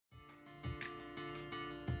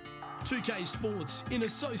2K Sports, in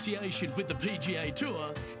association with the PGA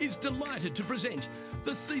Tour, is delighted to present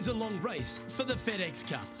the season-long race for the FedEx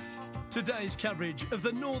Cup. Today's coverage of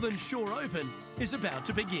the Northern Shore Open is about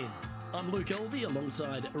to begin. I'm Luke Elvey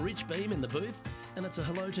alongside Rich Beam in the booth, and it's a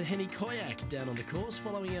hello to Henny Koyak down on the course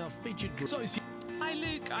following our featured group. Hi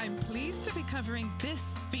Luke, I'm pleased to be covering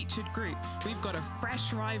this featured group. We've got a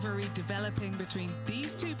fresh rivalry developing between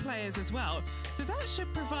these two players as well, so that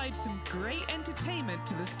should provide some great entertainment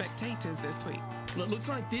to the spectators this week. Well, it looks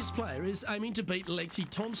like this player is aiming to beat Lexi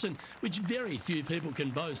Thompson, which very few people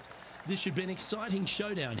can boast. This should be an exciting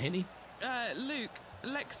showdown, Henny. Luke,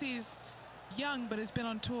 Lexi's young but has been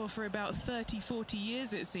on tour for about 30-40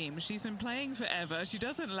 years, it seems. She's been playing forever. She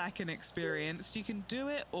doesn't lack in experience. She can do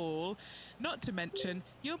it all. Not to mention,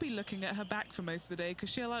 you'll be looking at her back for most of the day because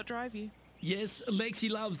she'll outdrive you. Yes,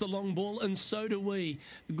 Lexi loves the long ball, and so do we.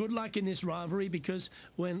 Good luck in this rivalry, because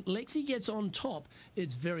when Lexi gets on top,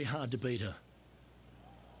 it's very hard to beat her.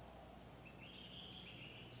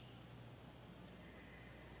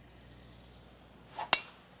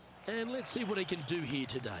 And let's see what he can do here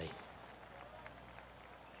today.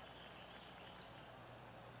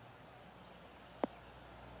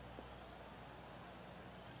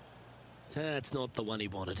 That's not the one he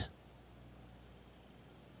wanted.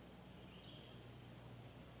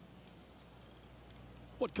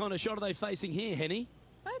 What kind of shot are they facing here, Henny?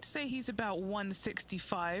 I'd say he's about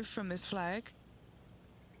 165 from this flag.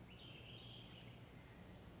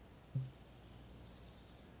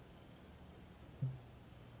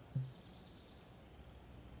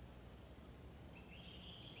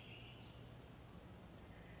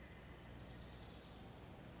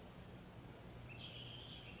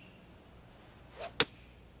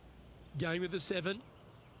 Going with the 7.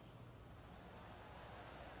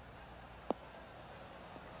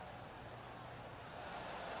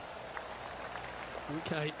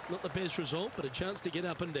 Okay, not the best result, but a chance to get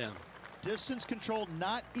up and down. Distance control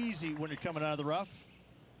not easy when you're coming out of the rough.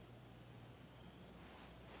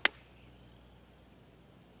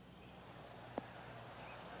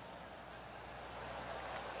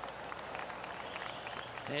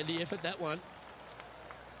 Handy effort, that one.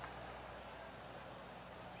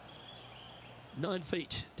 9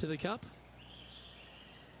 feet to the cup.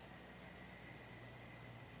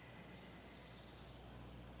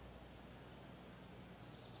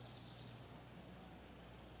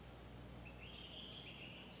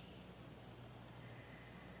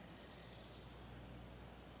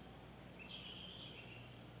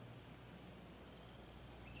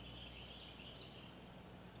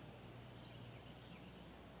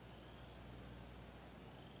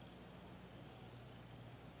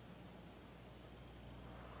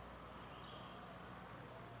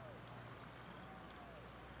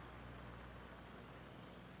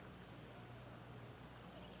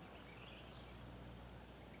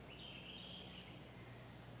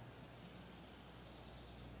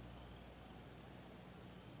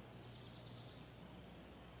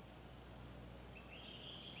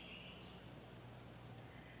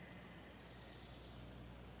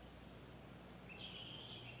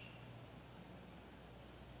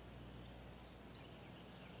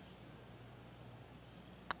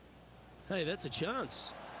 Hey, that's a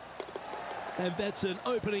chance. And that's an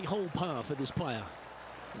opening hole par for this player.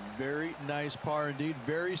 Very nice par indeed.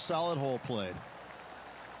 Very solid hole played.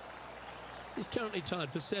 He's currently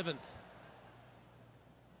tied for 7th.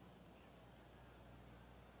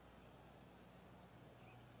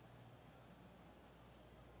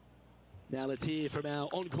 Now let's hear from our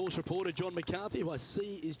on-course reporter, John McCarthy, who I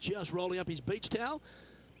see is just rolling up his beach towel.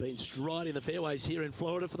 Been striding the fairways here in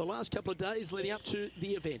Florida for the last couple of days leading up to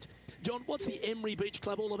the event. John, what's the Emery Beach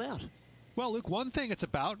Club all about? Well, Luke, one thing it's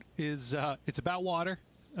about is it's about water.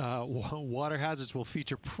 Water hazards will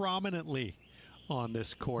feature prominently on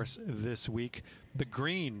this course this week. The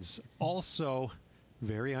greens also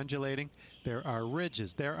very undulating. There are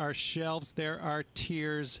ridges, there are shelves, there are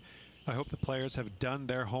tiers. I hope the players have done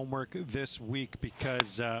their homework this week,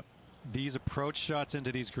 because these approach shots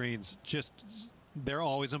into these greens, they're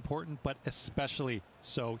always important, but especially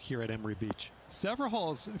so here at Emery Beach. Several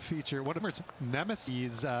holes feature one of its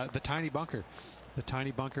nemesis, the tiny bunker. The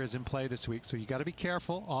tiny bunker is in play this week, so you got to be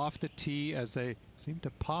careful off the tee as they seem to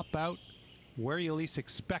pop out where you least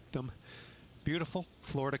expect them. Beautiful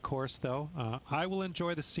Florida course, though. I will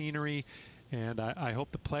enjoy the scenery, and I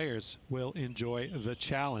hope the players will enjoy the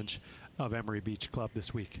challenge of Emery Beach Club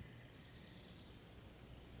this week.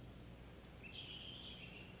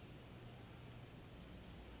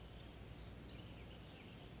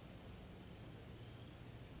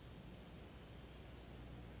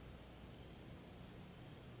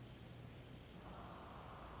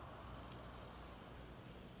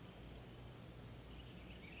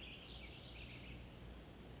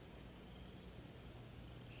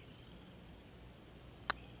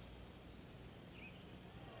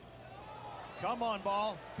 Come on,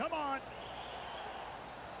 ball. Come on.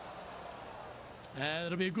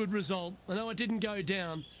 That'll be a good result. I know it didn't go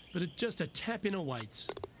down, but it just a tap in awaits.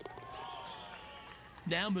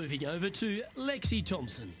 Now moving over to Lexi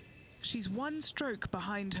Thompson. She's one stroke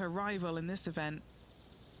behind her rival in this event.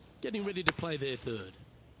 Getting ready to play their third.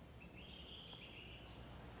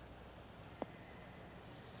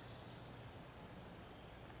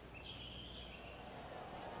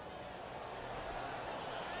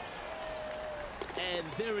 And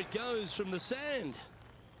there it goes from the sand.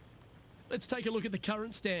 Let's take a look at the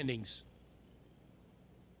current standings.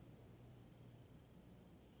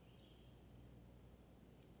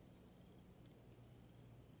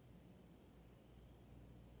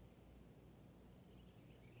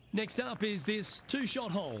 Next up is this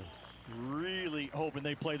two-shot hole. Really hoping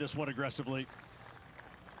they play this one aggressively.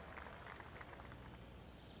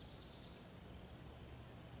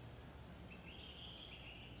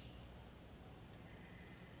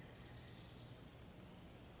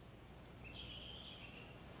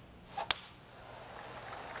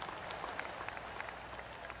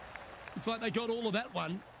 Looks like they got all of that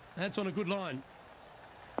one. That's on a good line.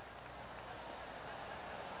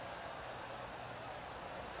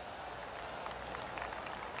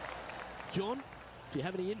 John, do you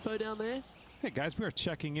have any info down there? Hey guys, we are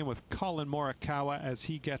checking in with Colin Morikawa as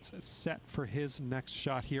he gets set for his next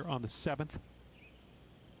shot here on the 7th.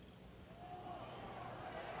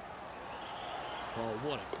 Oh,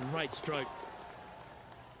 what a great stroke.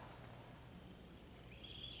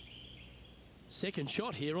 Second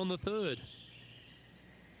shot here on the third.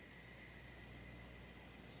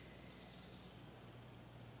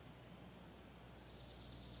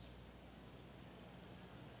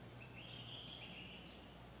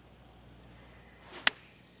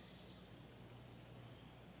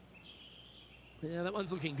 Yeah, that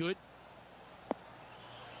one's looking good.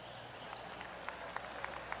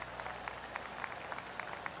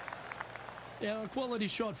 Yeah, a quality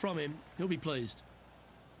shot from him. He'll be pleased.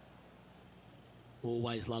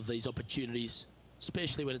 Always love these opportunities,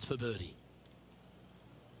 especially when it's for birdie.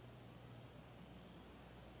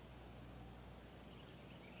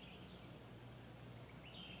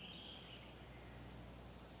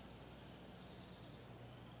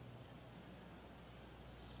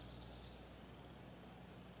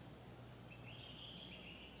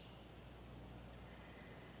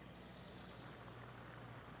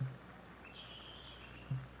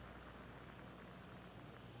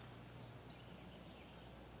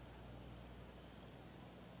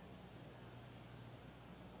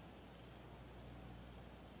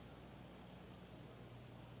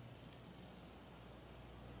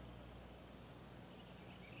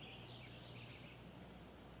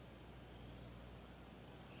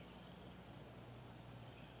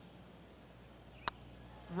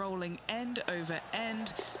 Rolling end over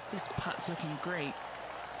end. This putt's looking great.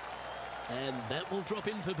 And that will drop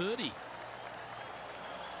in for birdie.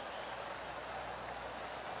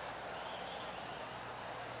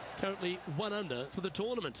 Currently 1 under for the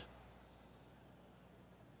tournament.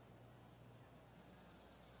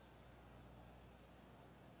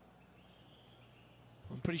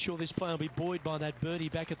 I'm pretty sure this player will be buoyed by that birdie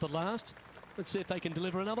back at the last. Let's see if they can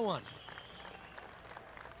deliver another one.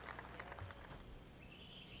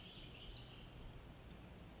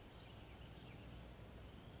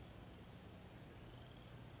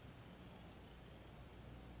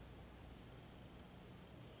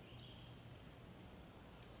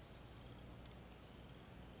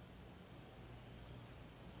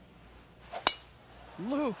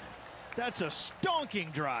 Luke, that's a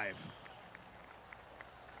stonking drive.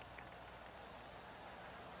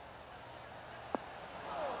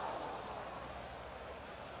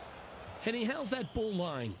 Henny, how's that ball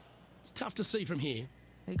lying? It's tough to see from here.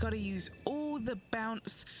 They've got to use all the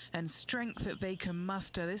bounce and strength that they can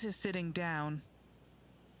muster. This is sitting down.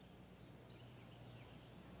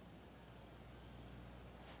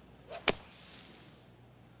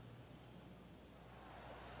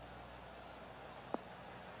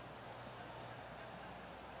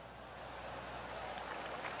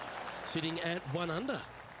 Sitting at 1 under.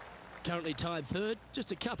 Currently tied third,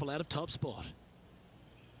 just a couple out of top spot.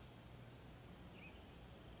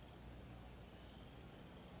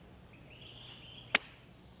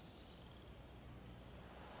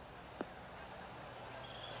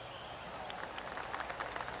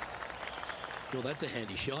 Well, that's a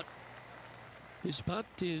handy shot. This putt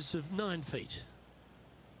is of 9 feet.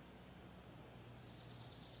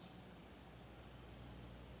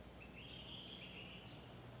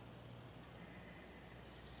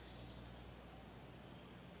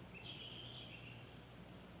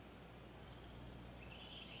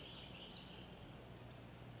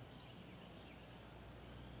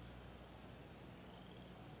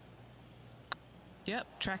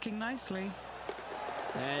 Yep, tracking nicely.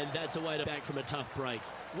 And that's a way to back from a tough break.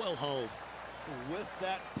 Well holed. With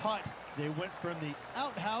that putt, they went from the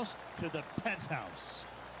outhouse to the penthouse.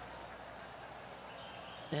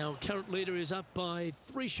 Our current leader is up by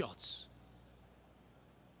 3 shots.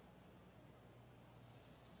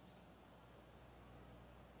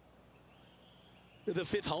 The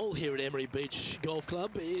 5th hole here at Emery Beach Golf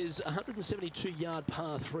Club is 172-yard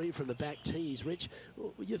par 3 from the back tees. Rich,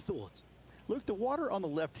 your thoughts? Look, the water on the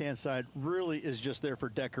left-hand side really is just there for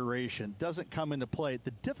decoration. Doesn't come into play.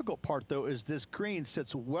 The difficult part, though, is this green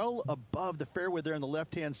sits well above the fairway there on the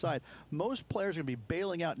left-hand side. Most players are going to be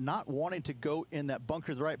bailing out, not wanting to go in that bunker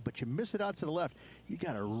to the right, but you miss it out to the left. You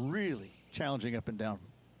got a really challenging up and down.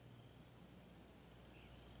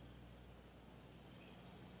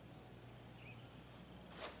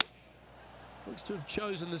 Looks to have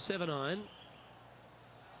chosen the 7-iron.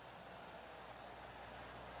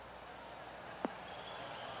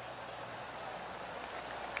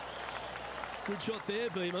 Good shot there,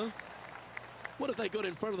 Beamer. What have they got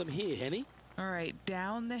in front of them here, Henny? All right,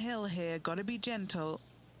 down the hill here. Got to be gentle.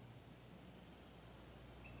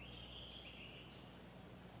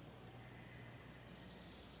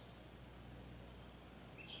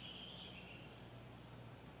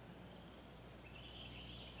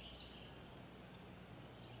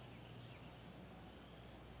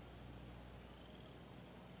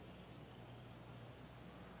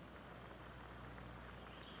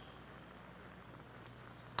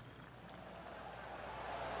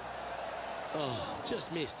 Oh,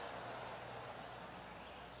 just missed.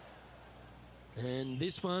 And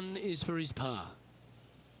this one is for his par.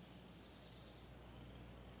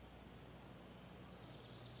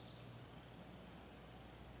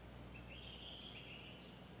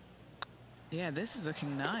 Yeah, this is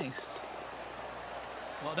looking nice.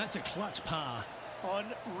 Oh, that's a clutch par.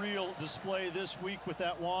 Unreal display this week with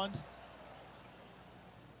that wand.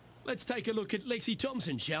 Let's take a look at Lexi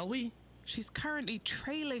Thompson, shall we? She's currently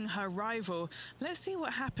trailing her rival. Let's see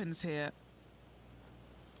what happens here.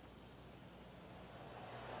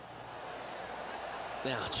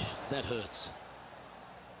 Ouch, that hurts.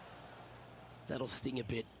 That'll sting a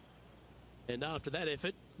bit. And after that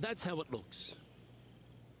effort, that's how it looks.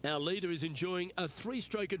 Our leader is enjoying a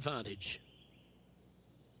 3-stroke advantage.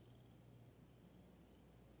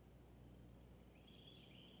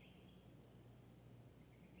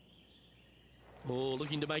 Oh,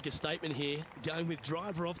 looking to make a statement here, going with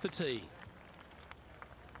driver off the tee.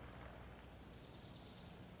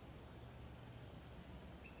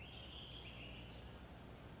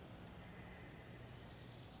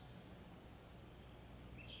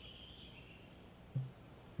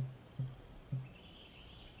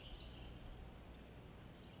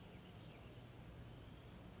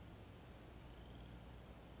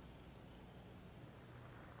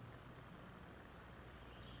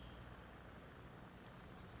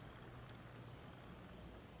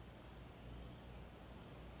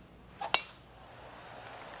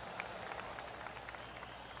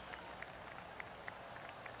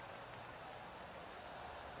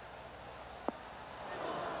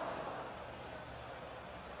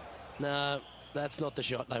 No, that's not the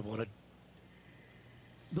shot they wanted.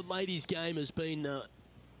 The ladies' game has been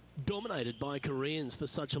dominated by Koreans for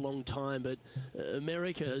such a long time, but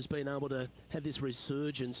America has been able to have this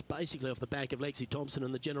resurgence basically off the back of Lexi Thompson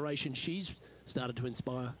and the generation she's started to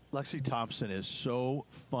inspire. Lexi Thompson is so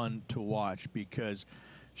fun to watch because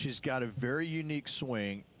she's got a very unique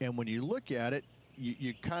swing, and when you look at it,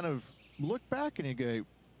 you kind of look back and you go,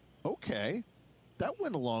 okay, that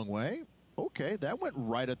went a long way. Okay, that went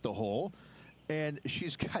right at the hole. And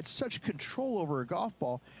she's got such control over her golf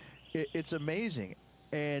ball. It's amazing.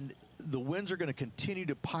 And the wins are going to continue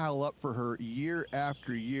to pile up for her year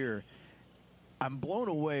after year. I'm blown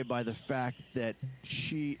away by the fact that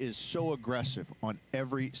she is so aggressive on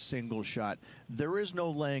every single shot. There is no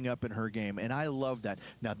laying up in her game, and I love that.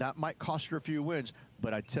 Now, that might cost her a few wins,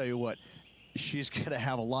 but I tell you what, she's going to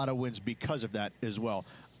have a lot of wins because of that as well.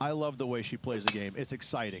 I love the way she plays the game. It's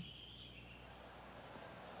exciting.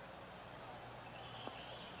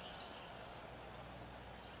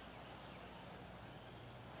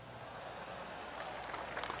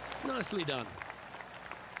 Nicely done.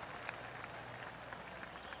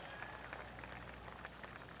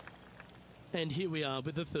 And here we are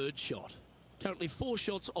with the 3rd shot. Currently 4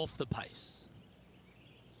 shots off the pace.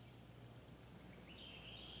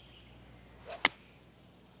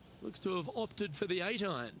 Looks to have opted for the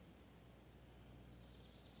 8-iron.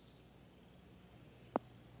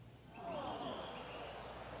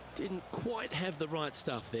 Didn't quite have the right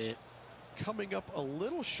stuff there. Coming up a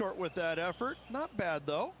little short with that effort. Not bad,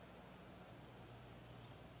 though.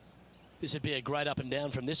 This would be a great up and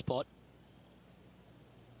down from this spot.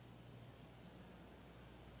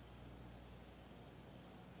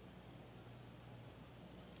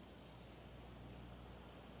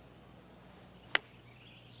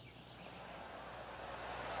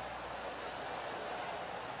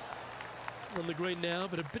 On the green now,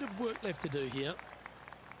 but a bit of work left to do here.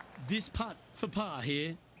 This putt for par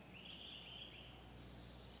here.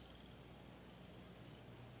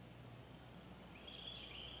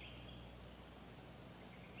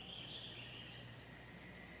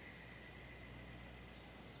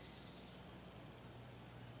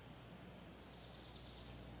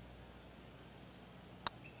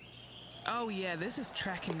 Oh yeah, this is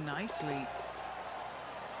tracking nicely.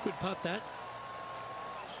 Good putt that.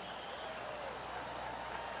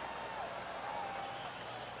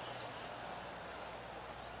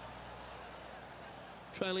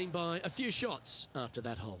 Trailing by a few shots after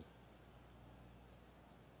that hole.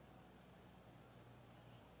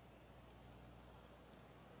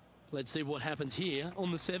 Let's see what happens here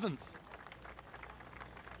on the 7th.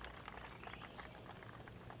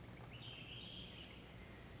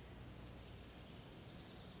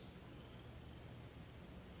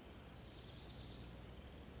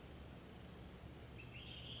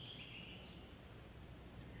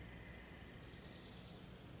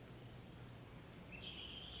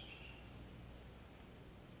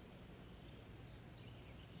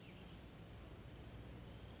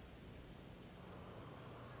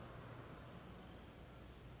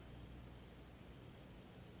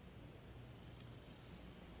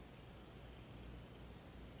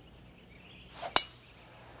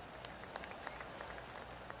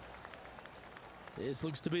 This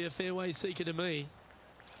looks to be a fairway seeker to me.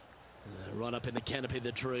 Right up in the canopy of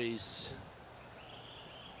the trees.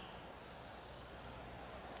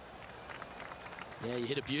 Yeah, you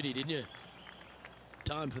hit a beauty, didn't you?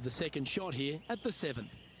 Time for the second shot here at the 7th.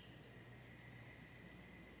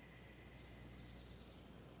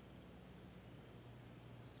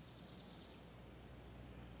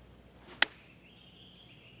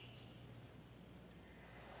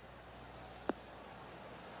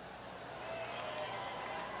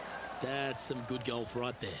 That's some good golf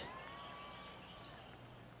right there.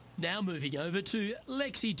 Now moving over to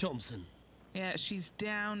Lexi Thompson. Yeah, she's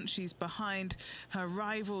down, she's behind, her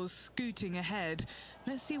rivals scooting ahead.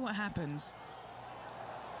 Let's see what happens.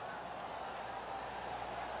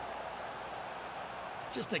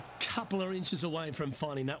 Just a couple of inches away from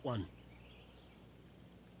finding that one.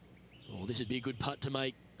 Oh, this would be a good putt to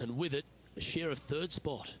make, and with it, a share of third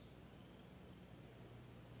spot.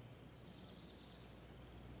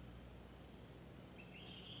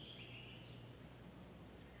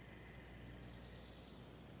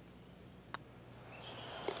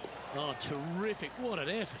 Oh, terrific. What an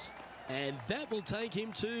effort. And that will take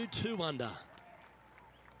him to 2 under.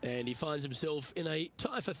 And he finds himself in a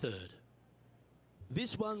tie for third.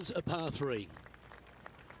 This one's a par 3.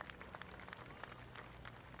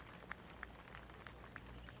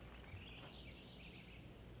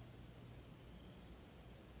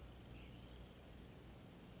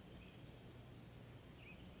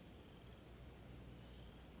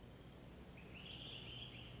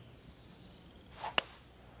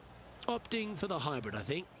 Opting for the hybrid, I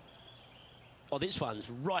think. Oh, this one's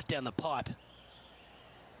right down the pipe.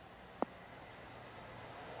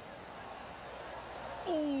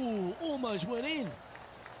 Oh, almost went in.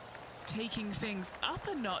 Taking things up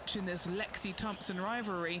a notch in this Lexi Thompson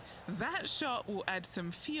rivalry, that shot will add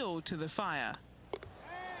some fuel to the fire.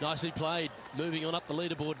 Nicely played. Moving on up the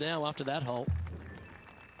leaderboard now after that hole.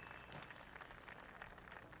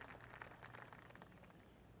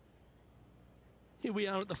 Here we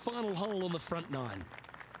are at the final hole on the front 9.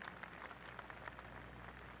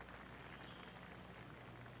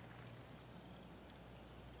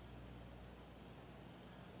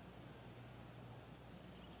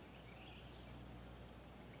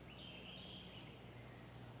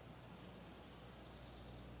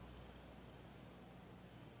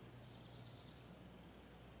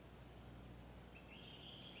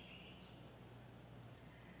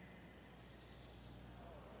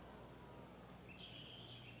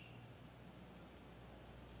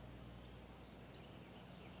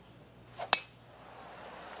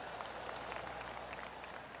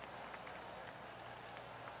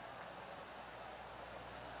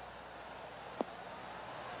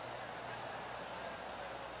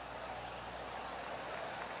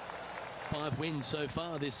 Five wins so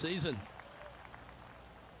far this season.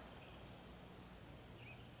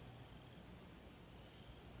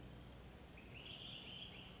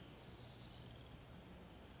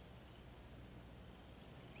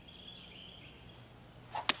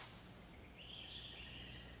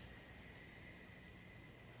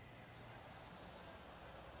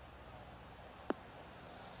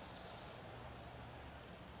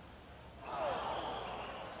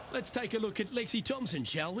 Let's take a look at Lexi Thompson,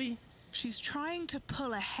 shall we? She's trying to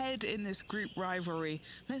pull ahead in this group rivalry.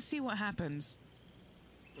 Let's see what happens.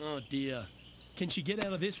 Oh dear. Can she get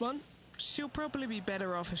out of this one? She'll probably be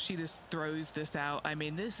better off if she just throws this out. I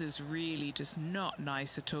mean, this is really just not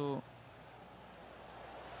nice at all.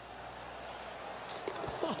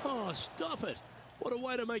 Oh, stop it. What a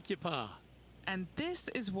way to make your par. And this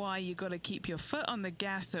is why you got to keep your foot on the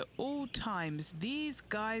gas at all times. These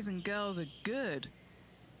guys and girls are good.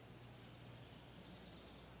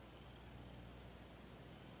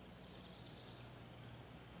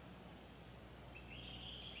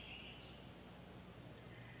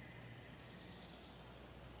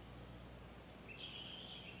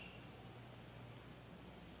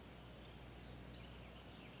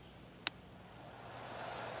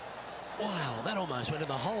 Wow, that almost went in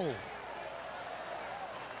the hole.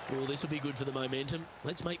 Oh, this will be good for the momentum.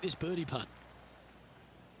 Let's make this birdie putt.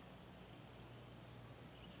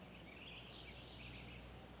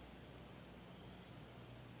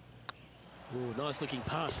 Oh, nice looking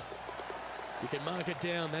putt. You can mark it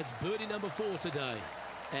down. That's birdie number 4 today.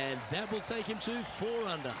 And that will take him to 4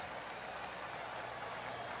 under.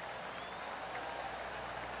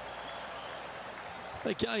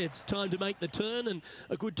 Okay, it's time to make the turn and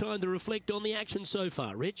a good time to reflect on the action so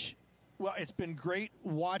far. Rich? Well, it's been great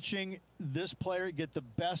watching this player get the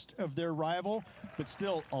best of their rival, but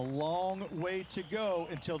still a long way to go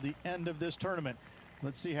until the end of this tournament.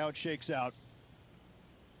 Let's see how it shakes out.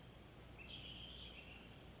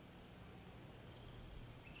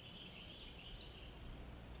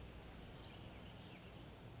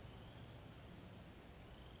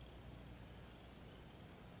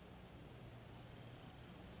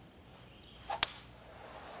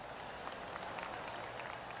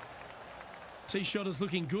 Tee shot is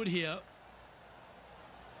looking good here.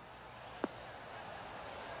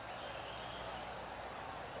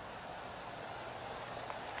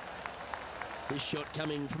 This shot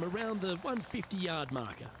coming from around the 150-yard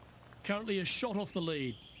marker. Currently a shot off the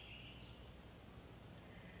lead.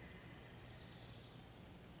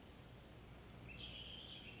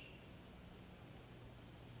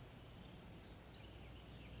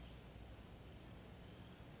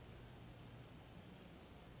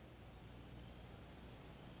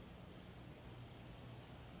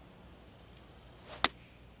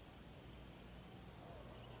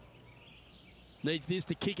 Needs this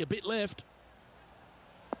to kick a bit left.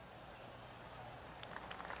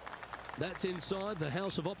 That's inside the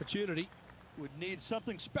house of opportunity. Would need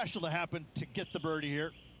something special to happen to get the birdie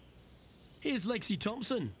here. Here's Lexi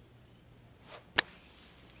Thompson.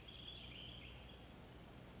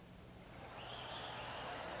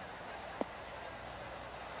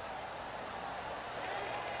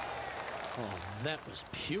 Oh, that was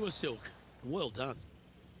pure silk. Well done.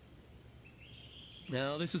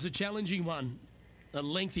 Now, this is a challenging one. A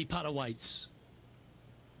lengthy putt awaits.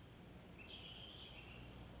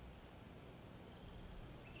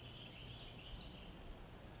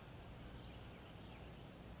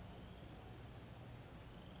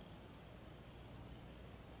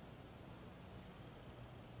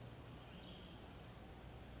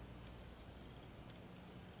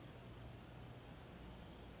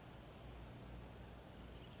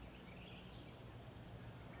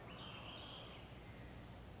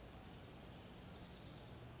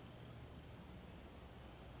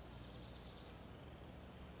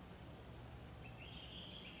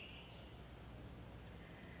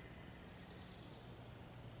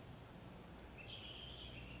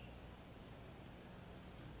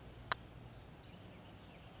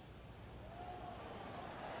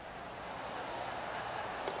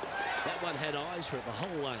 That one had eyes for it the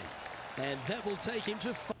whole way. And that will take him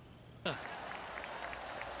to 5.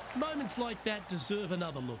 Moments like that deserve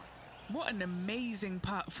another look. What an amazing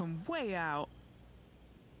putt from way out.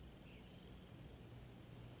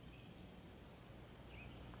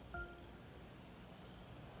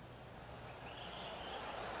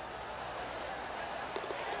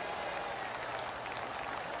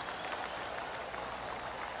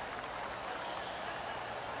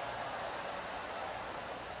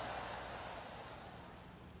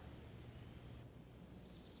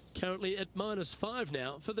 Currently at -5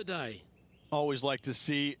 now for the day. Always like to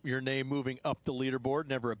see your name moving up the leaderboard.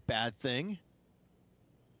 Never a bad thing.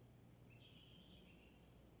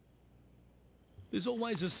 There's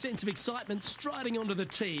always a sense of excitement striding onto the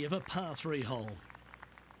tee of a par 3 hole.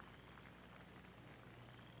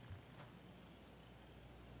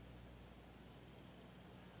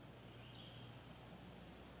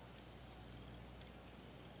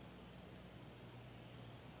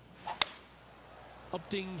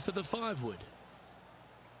 Opting for the 5 wood.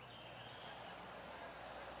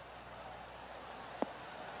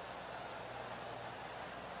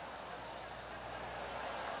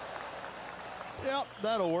 Yep,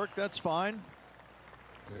 that'll work. That's fine.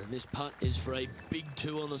 And this putt is for a big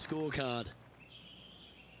 2 on the scorecard.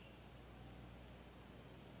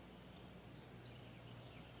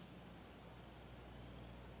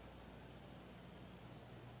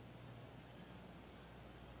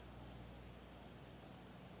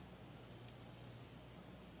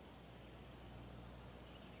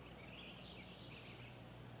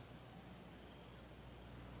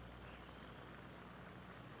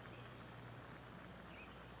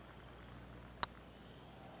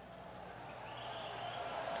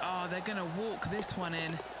 Oh, they're going to walk this one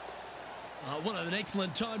in. What an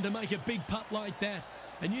excellent time to make a big putt like that.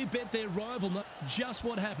 And you bet their rival knows just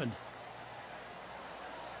what happened.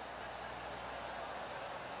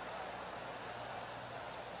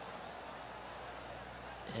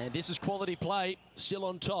 And this is quality play, still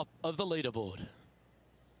on top of the leaderboard.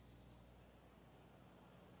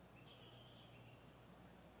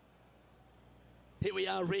 Here we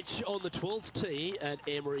are, Rich, on the 12th tee at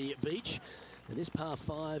Emery Beach. And this par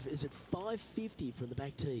 5 is at 550 from the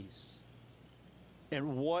back tees.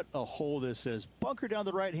 And what a hole this is. Bunker down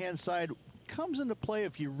the right-hand side comes into play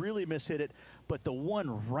if you really mishit it, but the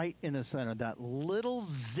one right in the center, that little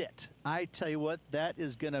zit, I tell you what, that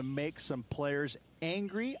is going to make some players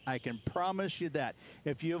angry. I can promise you that.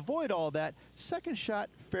 If you avoid all that, second shot,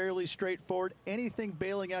 fairly straightforward. Anything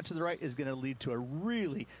bailing out to the right is going to lead to a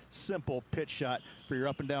really simple pitch shot for your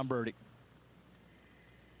up and down birdie.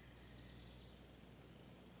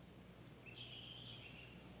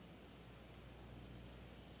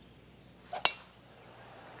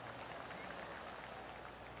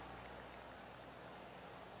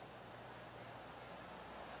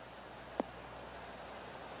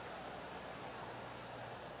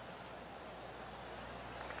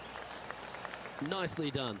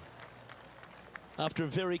 Nicely done. After a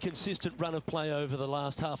very consistent run of play over the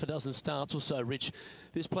last half a dozen starts or so, Rich,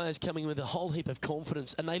 this player's coming with a whole heap of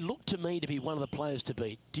confidence, and they look to me to be one of the players to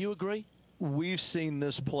beat. Do you agree? We've seen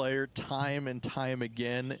this player time and time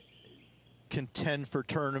again contend for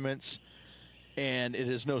tournaments, and it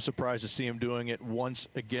is no surprise to see him doing it once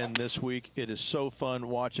again this week. It is so fun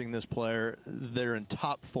watching this player. They're in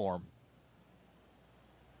top form.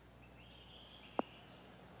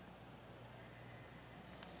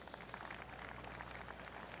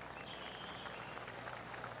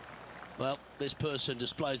 Well, this person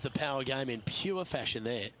displays the power game in pure fashion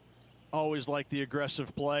there. Always like the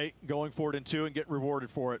aggressive play, going for it in 2 and get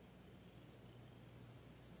rewarded for it.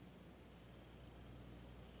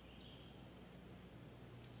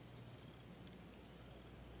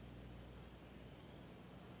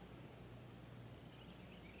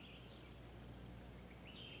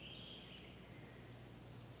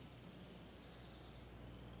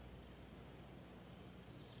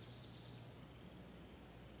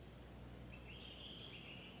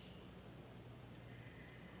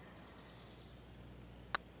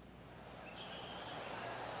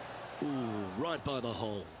 Ooh, right by the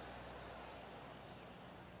hole.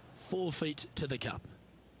 4 feet to the cup.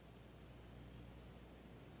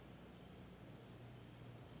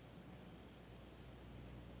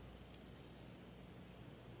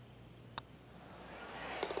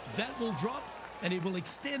 That will drop, and it will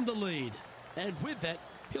extend the lead. And with that,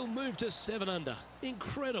 he'll move to 7 under.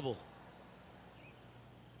 Incredible.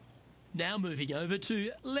 Now moving over to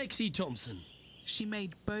Lexi Thompson. She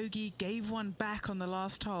made bogey, gave one back on the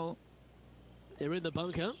last hole. They're in the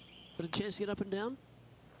bunker. Got a chance to get up and down.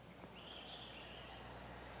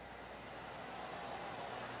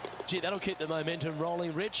 Gee, that'll keep the momentum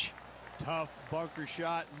rolling, Rich. Tough bunker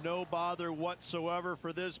shot, no bother whatsoever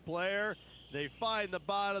for this player. They find the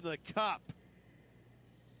bottom of the cup.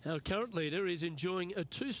 Our current leader is enjoying a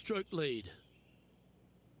 2-stroke lead.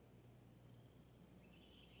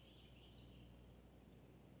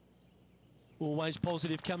 Always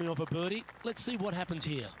positive coming off a birdie. Let's see what happens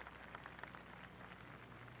here.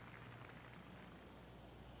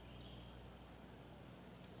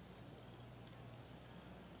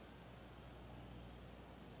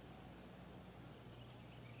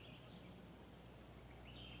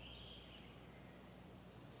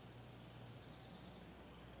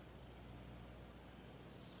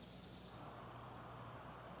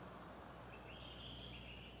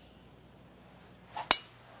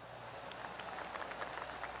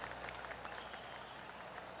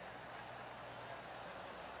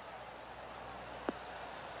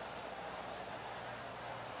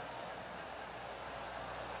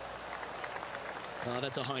 Oh,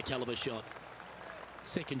 that's a high caliber shot.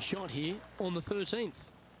 Second shot here on the 13th.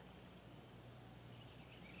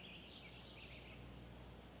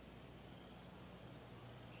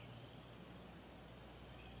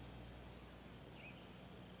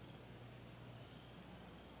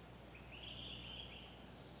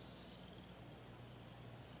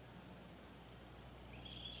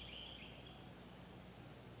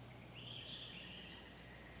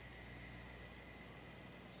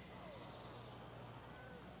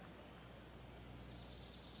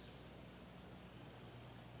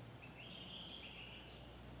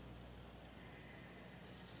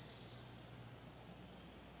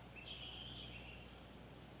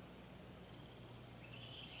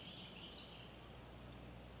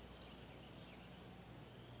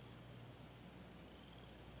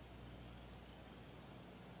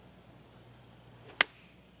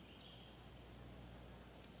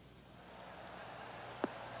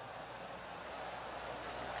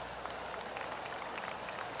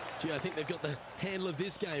 Gee, I think they've got the handle of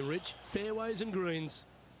this game, Rich. Fairways and greens.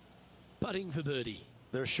 Putting for birdie.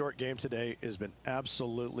 Their short game today has been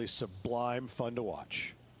absolutely sublime fun to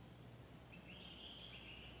watch.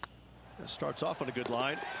 It starts off on a good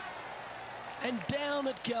line. And down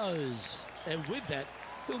it goes. And with that,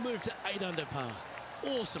 he'll move to 8 under par.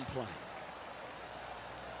 Awesome play.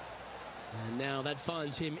 And now that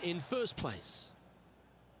finds him in first place.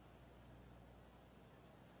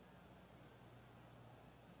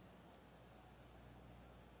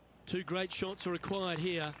 Two great shots are required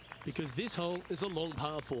here because this hole is a long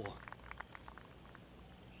par 4.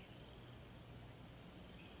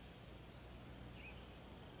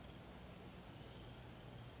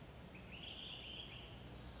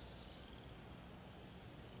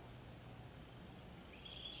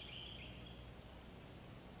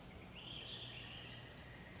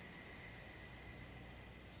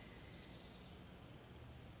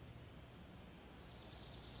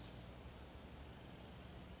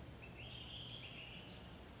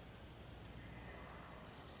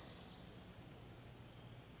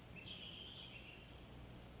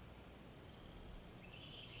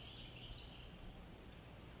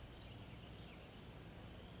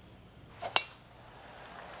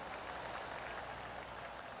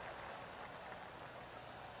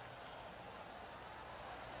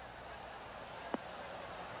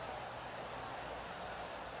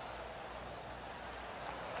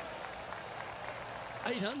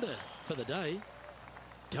 Eight under for the day.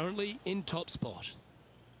 Currently in top spot.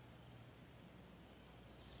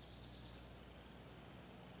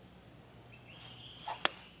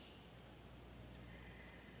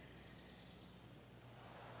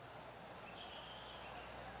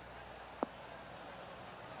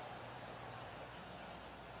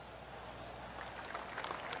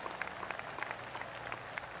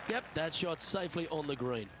 Yep, that shot safely on the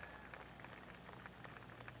green.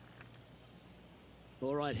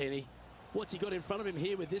 All right, Henny. What's he got in front of him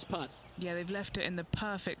here with this putt? Yeah, they've left it in the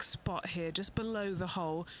perfect spot here, just below the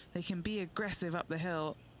hole. They can be aggressive up the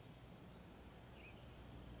hill.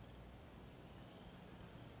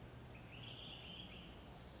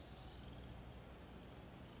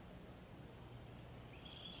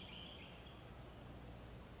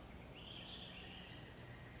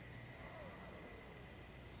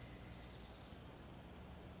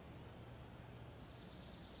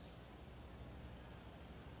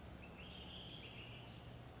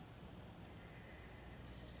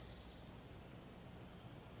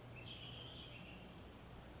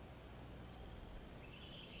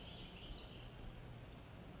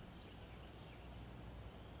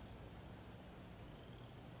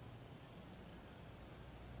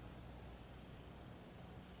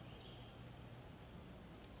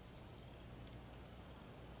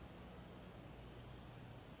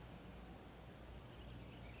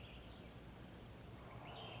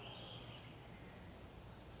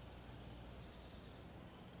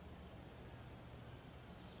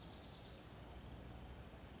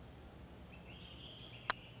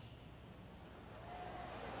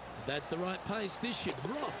 If that's the right pace, this should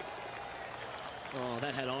drop. Oh,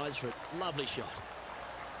 that had eyes for it. Lovely shot.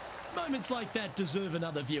 Moments like that deserve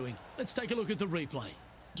another viewing. Let's take a look at the replay.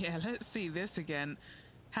 Yeah, let's see this again.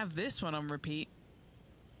 Have this one on repeat.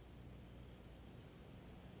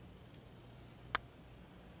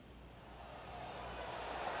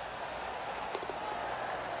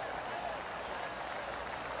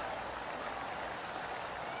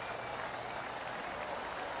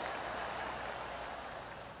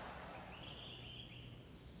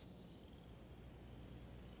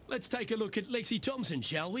 Let's take a look at Lexi Thompson,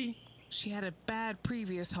 shall we? She had a bad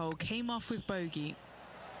previous hole, came off with bogey.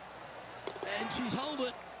 And she's holed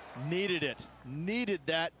it. Needed it. Needed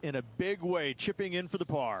that in a big way, chipping in for the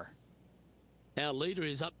par. Our leader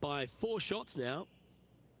is up by 4 shots now.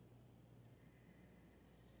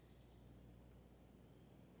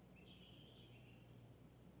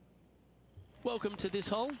 Welcome to this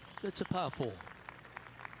hole. It's a par 4.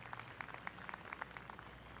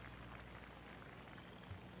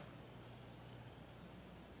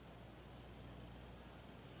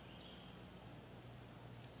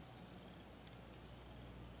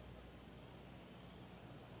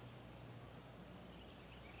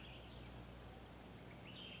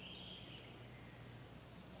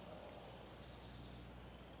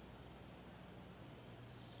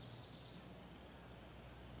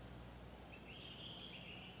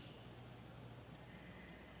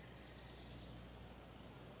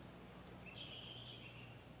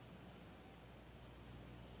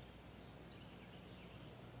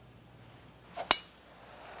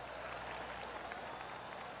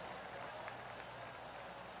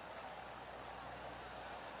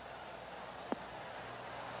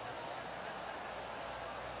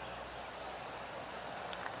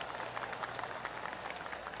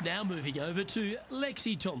 Now moving over to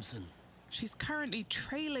Lexi Thompson. She's currently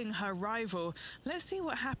trailing her rival. Let's see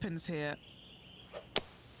what happens here.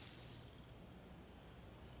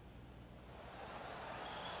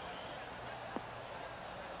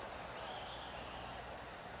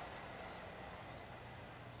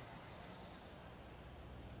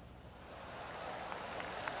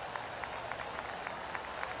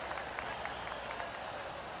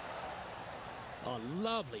 Oh,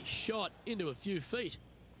 lovely shot into a few feet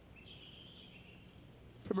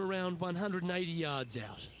from around 180 yards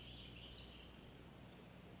out.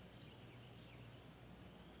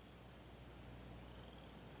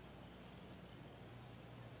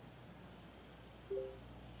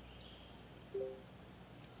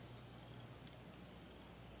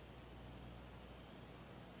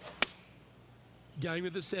 Going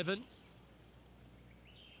with the 7.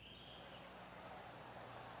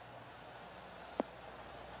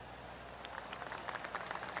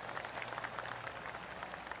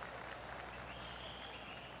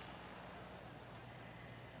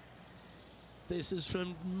 This is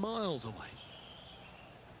from miles away.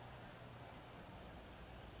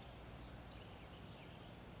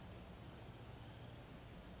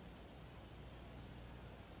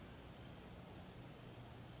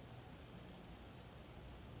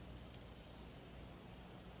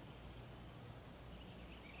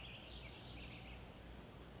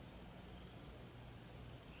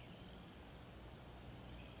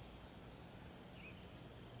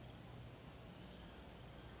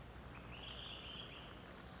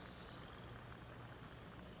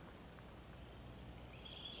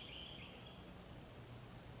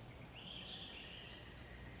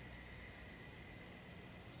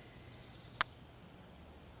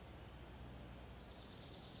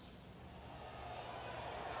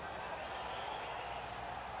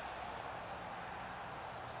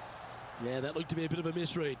 Yeah, that looked to be a bit of a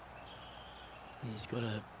misread. He's got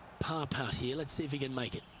a par putt here. Let's see if he can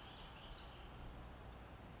make it.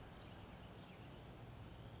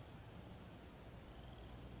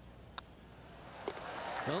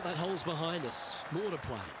 Well, that hole's behind us. More to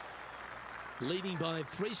play. Leading by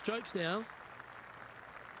 3 strokes now.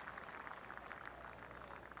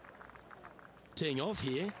 Teeing off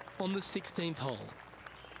here on the 16th hole.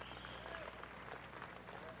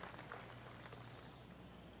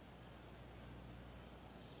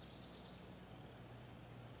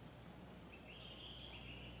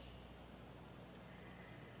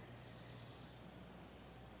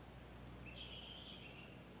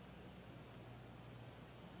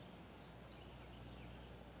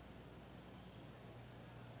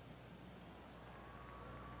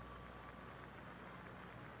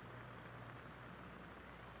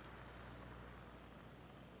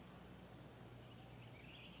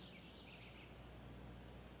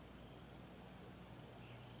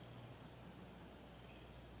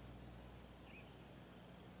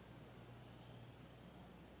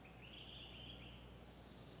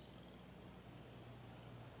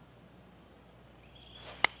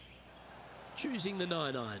 Choosing the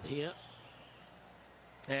 9-iron here.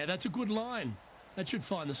 Yeah, that's a good line. That should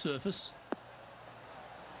find the surface.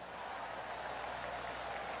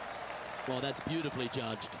 Well, that's beautifully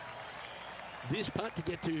judged. This putt to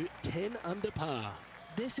get to 10 under par.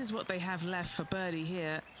 This is what they have left for birdie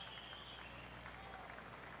here.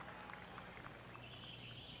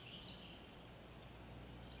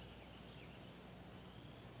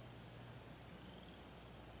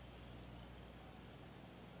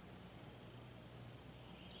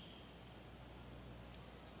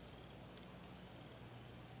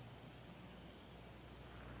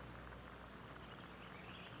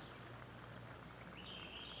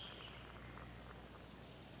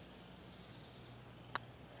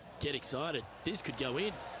 Get excited. This could go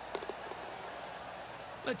in.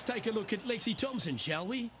 Let's take a look at Lexi Thompson, shall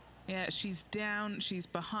we? Yeah, she's down, she's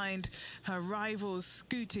behind, her rivals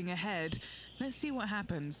scooting ahead. Let's see what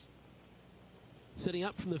happens. Setting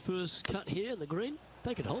up from the first cut here in the green.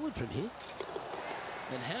 They could hold it from here.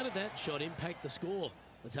 And how did that shot impact the score?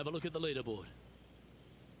 Let's have a look at the leaderboard.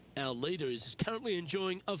 Our leader is currently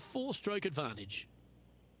enjoying a 4-stroke advantage.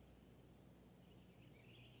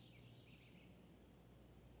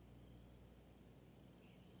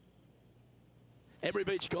 Emery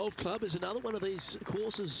Beach Golf Club is another one of these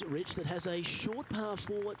courses, Rich, that has a short par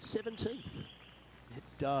 4 at 17th. It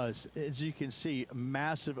does. As you can see, a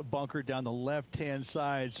massive bunker down the left-hand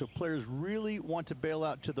side, so players really want to bail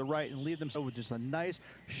out to the right and leave themselves with just a nice,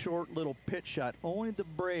 short little pitch shot. Only the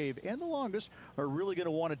brave and the longest are really going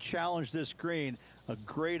to want to challenge this green. A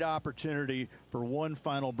great opportunity for one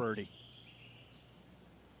final birdie.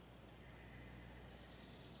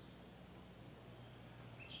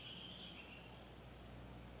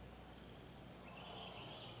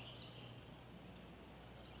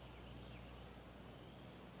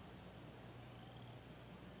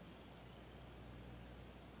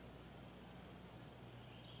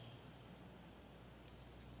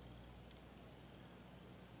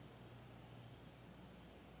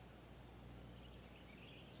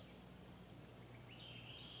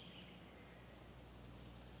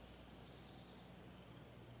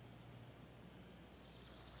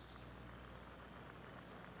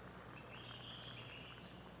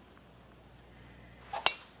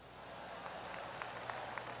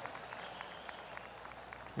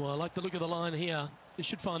 Well, I like the look of the line here. This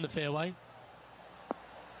should find the fairway.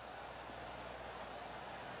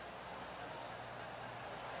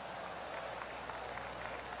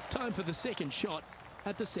 Time for the second shot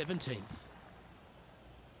at the 17th.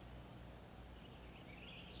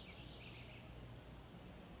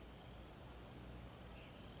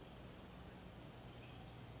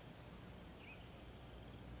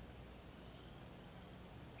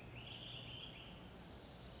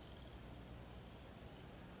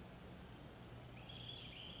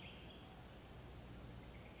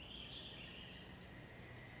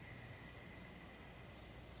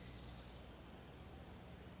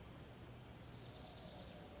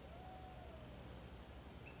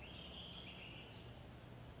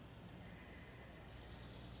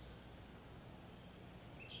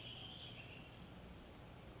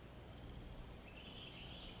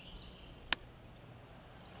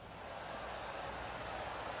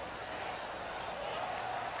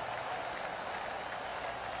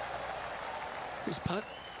 This putt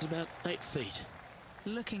is about 8 feet.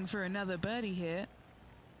 Looking for another birdie here.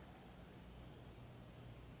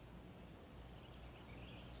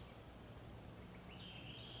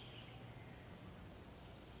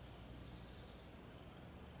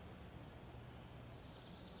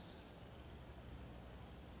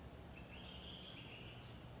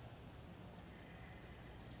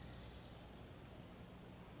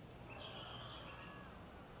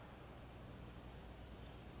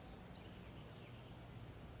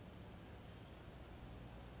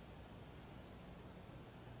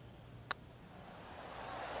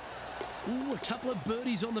 Ooh, a couple of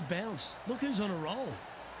birdies on the bounce. Look who's on a roll.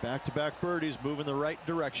 Back-to-back birdies, moving the right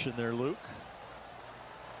direction there, Luke.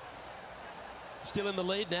 Still in the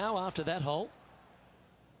lead now after that hole.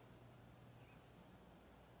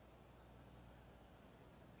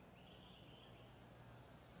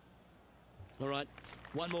 All right,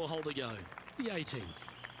 one more hole to go. The 18.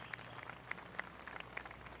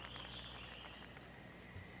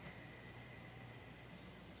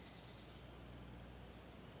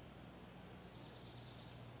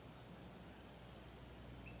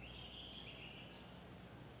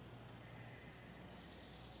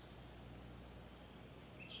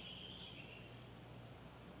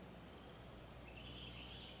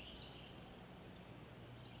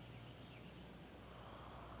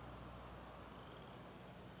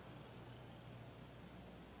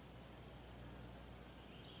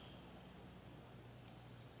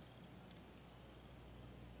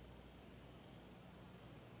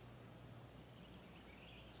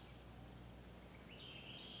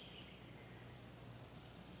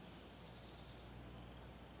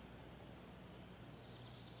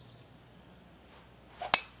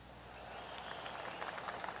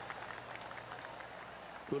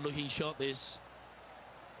 Good looking shot this.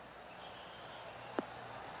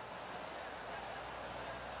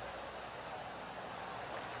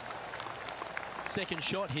 Second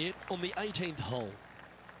shot here on the 18th hole.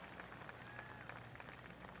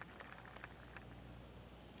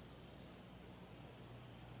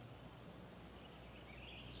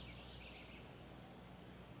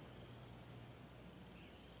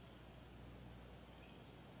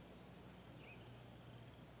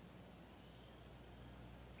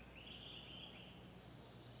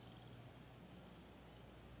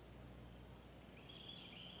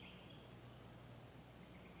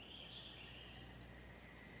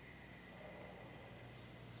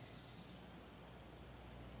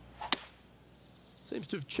 Seems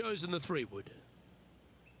to have chosen the 3-wood.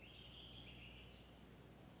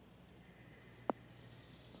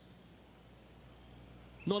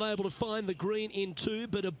 Not able to find the green in 2,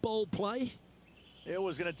 but a bold play. It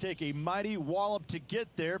was going to take a mighty wallop to get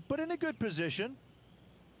there, but in a good position.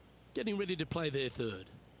 Getting ready to play their 3rd.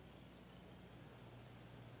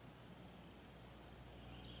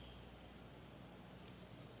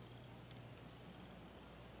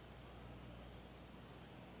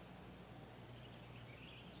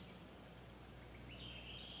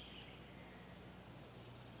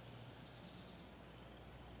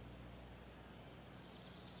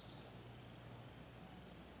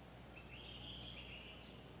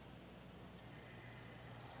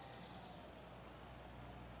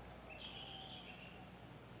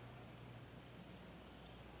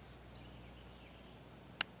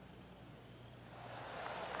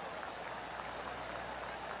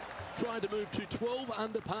 Trying to move to 12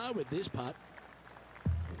 under par with this putt.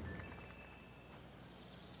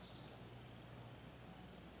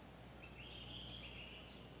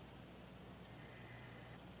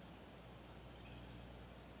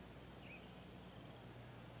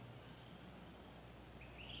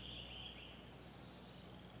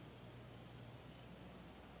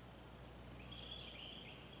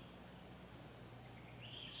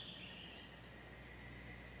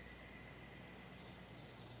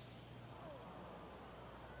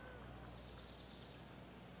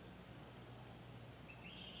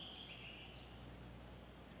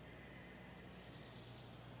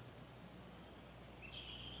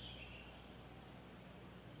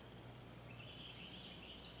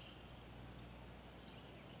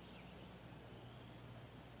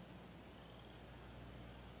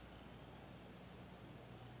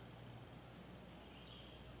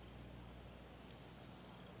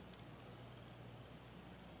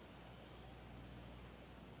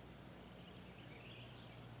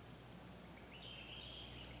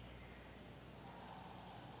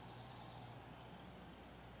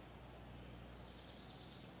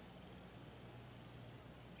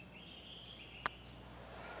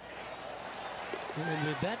 And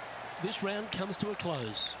with that, this round comes to a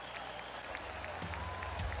close.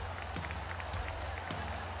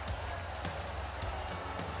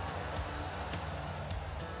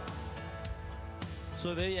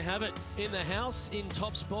 So there you have it, in the house, in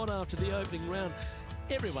top spot after the opening round.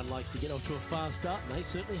 Everyone likes to get off to a fast start, and they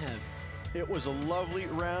certainly have. It was a lovely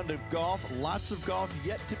round of golf. Lots of golf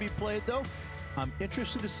yet to be played, though. I'm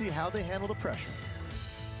interested to see how they handle the pressure.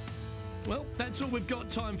 Well, that's all we've got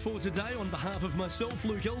time for today. On behalf of myself,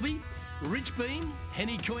 Luke Elvey, Rich Bean,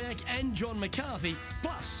 Henny Koyak and John McCarthy,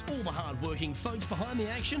 plus all the hard-working folks behind the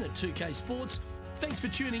action at 2K Sports, thanks for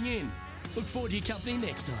tuning in. Look forward to your company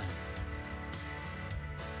next time.